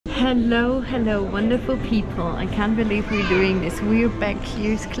Hello wonderful people. I can't believe we're doing this. We're back.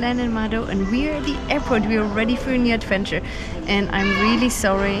 Here's glenandmado and we're at the airport. We're ready for a new adventure, and I'm really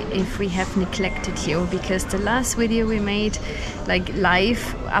sorry if we have neglected you, because the last video we made, like live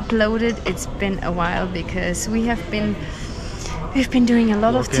uploaded, it's been a while because we've been doing a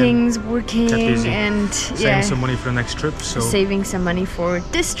lot of things, working and saving some money for the next trip. So saving some money for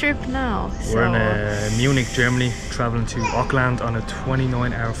this trip now. We're in Munich, Germany, traveling to Auckland on a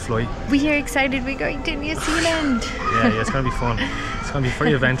 29-hour flight. We are excited. We're going to New Zealand. yeah, it's gonna be fun. It's gonna be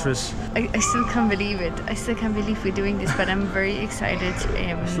very adventurous. I still can't believe it. I still can't believe we're doing this, but I'm very excited.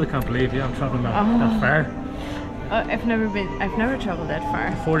 I still can't believe, I'm traveling that far. I've never traveled that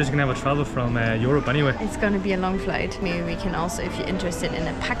far. Before this, you can have a travel from Europe anyway. It's gonna be a long flight. Maybe we can also, if you're interested in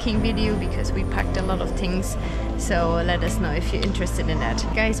a packing video, because we packed a lot of things, so let us know if you're interested in that.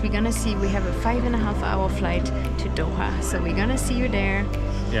 Guys, we're gonna see, we have a 5.5-hour flight to Doha, so we're gonna see you there.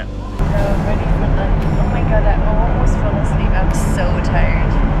 Yeah. Ready for lunch. Oh my god, I almost fell asleep. I'm so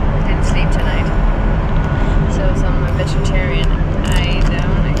tired. I didn't sleep tonight. So some vegetarian item,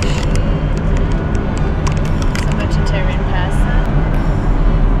 actually. Vegetarian pasta.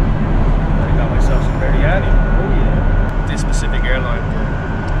 I got myself some biryani. Oh yeah. This specific airline,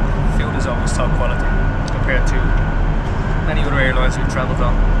 food is always top quality compared to many other airlines we've travelled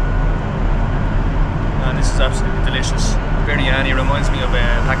on. And this is absolutely delicious. Biryani reminds me of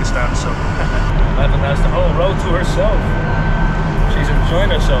Pakistan, so Evan has the whole road to herself. She's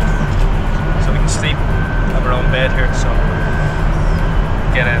enjoying herself. So we can sleep, have our own bed here, so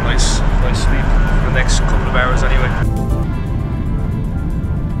get a nice sleep for the next couple of hours anyway.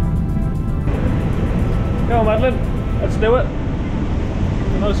 Go on, Madeline, let's do it.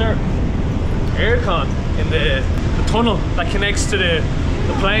 Hello, sir. Aircon in the tunnel that connects to the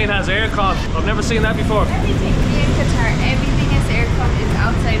plane has aircon. I've never seen that before. Everything here in Qatar, everything has aircon. It's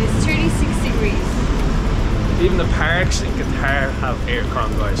outside. It's 36 degrees. Even the parks in Qatar have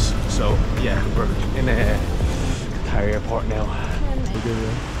aircon, guys. So yeah, we're in a Qatar airport now.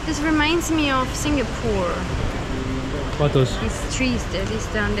 This reminds me of Singapore. What does? These trees, these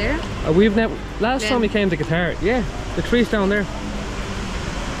down there. We've never. Last time we came to Qatar, yeah, the trees down there.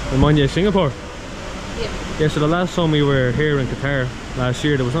 Remind you of Singapore. Yeah. Yeah. So the last time we were here in Qatar last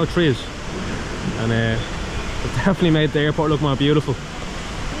year, there was no trees, and it definitely made the airport look more beautiful.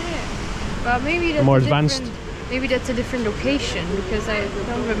 Yeah. Well, maybe that's more advanced. Maybe that's a different location, because I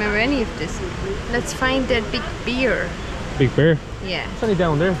don't remember any of this. Let's find that big beer. Big bear? Yeah. It's only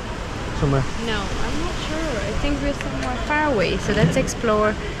down there somewhere. No, I'm not sure. I think we're somewhere far away. So let's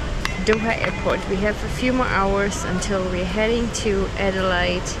explore Doha Airport. We have a few more hours until we're heading to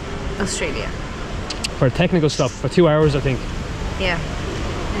Adelaide, Australia. For a technical stop, for 2 hours I think. Yeah.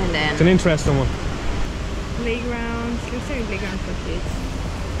 And then... It's an interesting one. Playgrounds. Looks like a playground for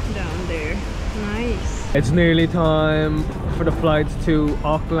kids. Down there. Nice. It's nearly time for the flight to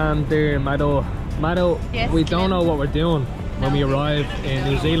Auckland there, Mado. Mado, yes, we don't know what we're doing when we arrive in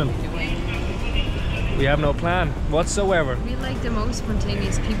New Zealand. We have no plan whatsoever. We're like the most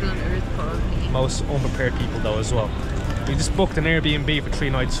spontaneous people on earth, probably. Most unprepared people though as well. We just booked an Airbnb for 3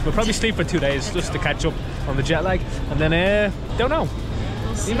 nights. We'll probably sleep for 2 days just to catch up on the jet lag, and then don't know.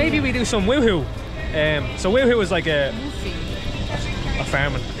 We'll maybe we do some woohoo. So woohoo is like a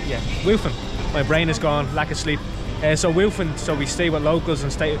farming. Yeah, woofing. My brain is gone, lack of sleep. So woofing, so we stay with locals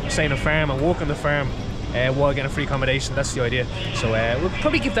and stay on a farm and walk on the farm while getting free accommodation. That's the idea. So we'll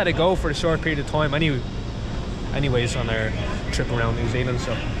probably give that a go for a short period of time anyways on our trip around New Zealand.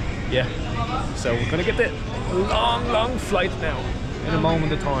 So yeah, so we're gonna get the long flight now in a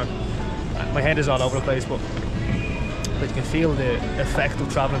moment of time. My head is all over the place, but you can feel the effect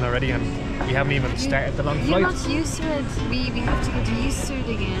of traveling already, and we haven't even started the long flight. You're not used to it. We have to get used to it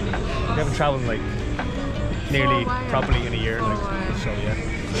again. We haven't traveled like nearly properly in a year, like, so yeah.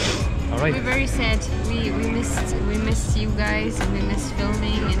 All right. We're very sad. We missed you guys, and we missed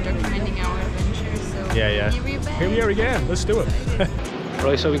filming and documenting our adventure. So yeah. Here we are again. Let's do it.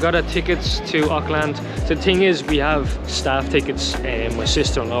 Right, so we got our tickets to Auckland. So the thing is, we have staff tickets, and my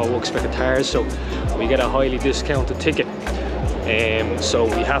sister-in-law works for Qatar, so we get a highly discounted ticket. So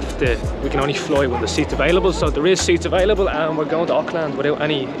we can only fly when the seat's available. So there is seats available, and we're going to Auckland without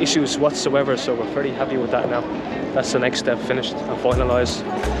any issues whatsoever. So we're pretty happy with that now. That's the next step, finished and finalised.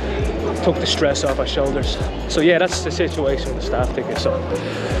 Took the stress off our shoulders. So yeah, that's the situation with the staff ticket. So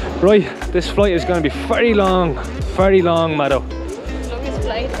right, this flight is going to be very long, Mado. Longest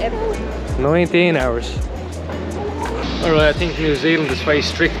flight ever. 19 hours. Alright, I think New Zealand is very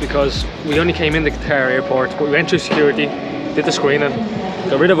strict because we only came in the Qatar airport, but we went through security, did the screening,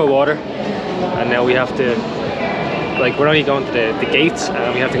 got rid of our water, and now we have to like we're only going to the gates,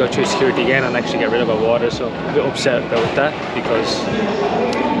 and we have to go through security again and actually get rid of our water. So I'm a bit upset about that because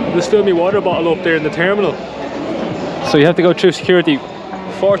I just filled my water bottle up there in the terminal. So you have to go through security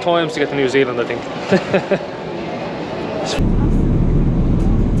 4 times to get to New Zealand, I think.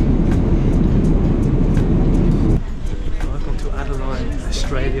 Welcome to Adelaide,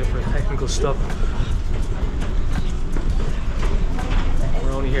 Australia for a technical stop.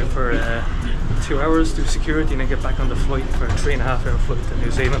 We're only here for 2 hours, do security, and then get back on the flight for a 3.5-hour flight to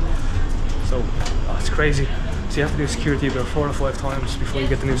New Zealand. So it's crazy. So you have to do security about 4 or 5 times before you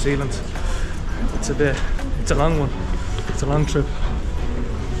get to New Zealand. It's a long one. It's a long trip.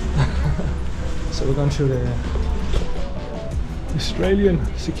 So we're going through the Australian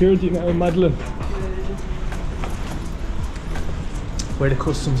security now in Madeline, where the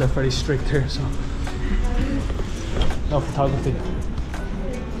customs are very strict here, so no photography.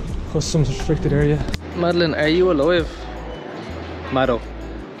 Customs restricted area. Madeline, are you alive? Mado,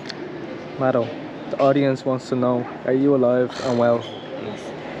 the audience wants to know, are you alive and well?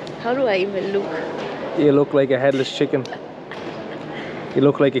 How do I even look? You look like a headless chicken. You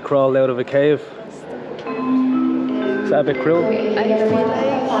look like you crawled out of a cave. Is that a bit cruel? I feel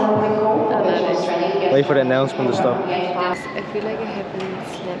like... Wait for the announcement to stop. I feel like I haven't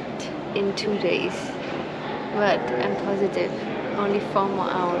slept in 2 days. But I'm positive. Only 4 more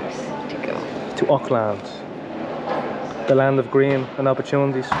hours to go. To Auckland. The land of green and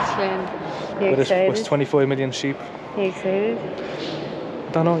opportunities. You excited? With 25 million sheep. You excited? I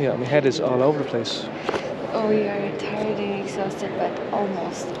don't know yet. My head is all over the place. Oh, we are tired and exhausted, but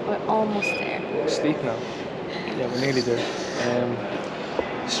almost. We're almost there. Sleep now. Yeah, we're nearly there.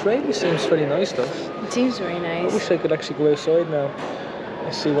 Australia seems very nice though. It seems very I nice. wish I could actually go outside now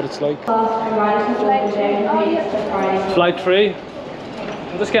and see what it's like. Flight 3.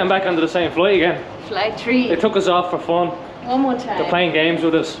 I'm just getting back onto the same flight again. Flight 3. They took us off for fun. One more time. They're playing games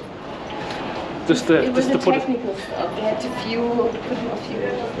with us. Just to It was just a to put technical stuff. They had to put more fuel.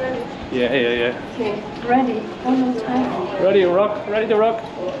 Yeah. Okay, ready. One more time. Ready to rock. Ready to rock.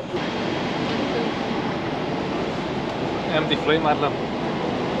 Empty flight, Madeline.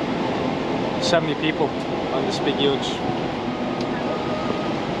 70 people on this big huge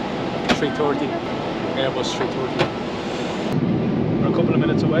 330 Airbus 330. We're a couple of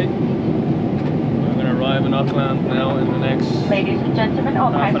minutes away. We're going to arrive in Auckland now in the next Ladies and gentlemen,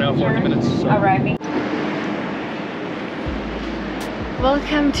 all half an hour, 40 minutes. So. arriving.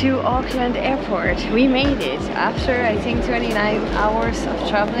 Welcome to Auckland Airport. We made it after I think 29 hours of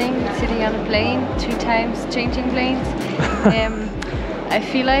traveling, sitting on a plane, 2 times changing planes. I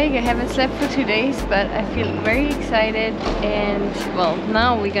feel like I haven't slept for 2 days, but I feel very excited. And well,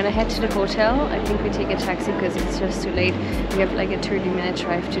 now we're gonna head to the hotel. I think we take a taxi because it's just too late. We have like a 30-minute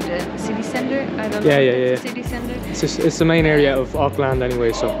drive to the city center. I don't know. Yeah. The city center. It's the main area of Auckland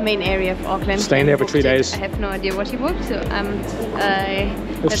anyway, so. Main area of Auckland. Staying there for 3 days. I have no idea what he booked, so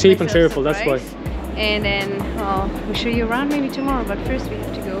It's cheap and cheerful, that's why. And then we'll show you around maybe tomorrow, but first we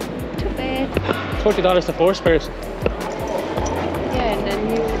have to go to bed. $30 to first person. Yeah, and then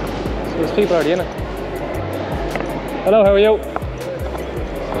you... So there's people already in it. Hello, how are you?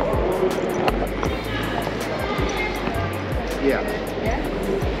 Yeah. Yeah?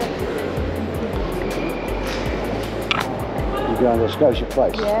 You going to Scotia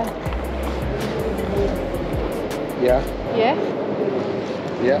Place? Yeah. Yeah. Yeah?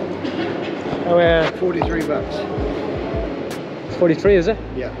 Yeah. Oh, 43 bucks. it's 43, is it?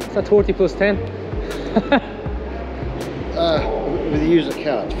 Yeah. It's not 40 plus 10. With the user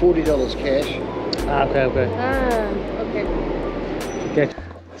card, $40 cash. Ah, okay. Okay. Okay.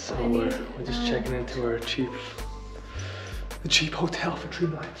 So we're just checking into our the cheap hotel for 3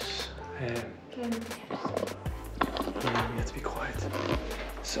 nights. We have to be quiet.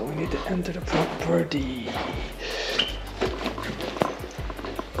 So we need to enter the property.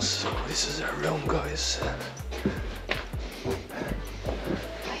 So this is our room, guys.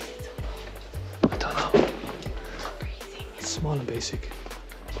 I don't know. It's small and basic.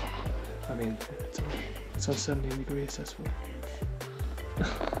 I mean, it's on 17 degrees, that's what.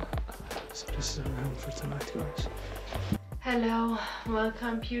 So this is our room for tonight, guys. Hello,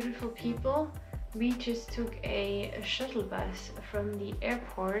 welcome beautiful people. We just took a shuttle bus from the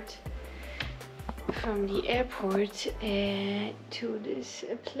airport to this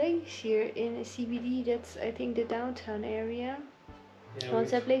place here in a CBD. That's I think the downtown area. Yeah,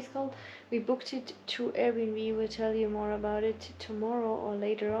 What's that place called? We booked it through Airbnb. We'll tell you more about it tomorrow or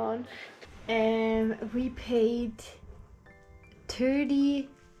later on. And we paid 30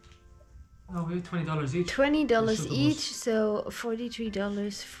 No, we have $20 each. $20 each, so $43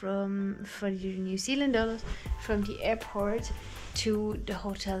 $43 New Zealand dollars from the airport to the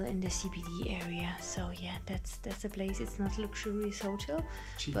hotel in the CBD area. So yeah, that's a place. It's not a luxurious hotel,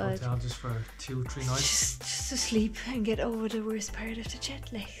 Cheap but hotel just for 2-3 nights. just to sleep and get over the worst part of the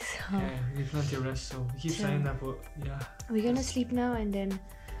jet lag. So Yeah, we need plenty of rest, so we keep saying that, but yeah. we're gonna sleep now, and then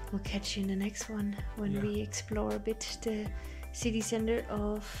we'll catch you in the next one when we explore a bit the city center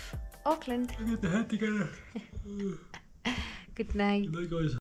of Auckland. Get the head together. Good night. Good night, guys.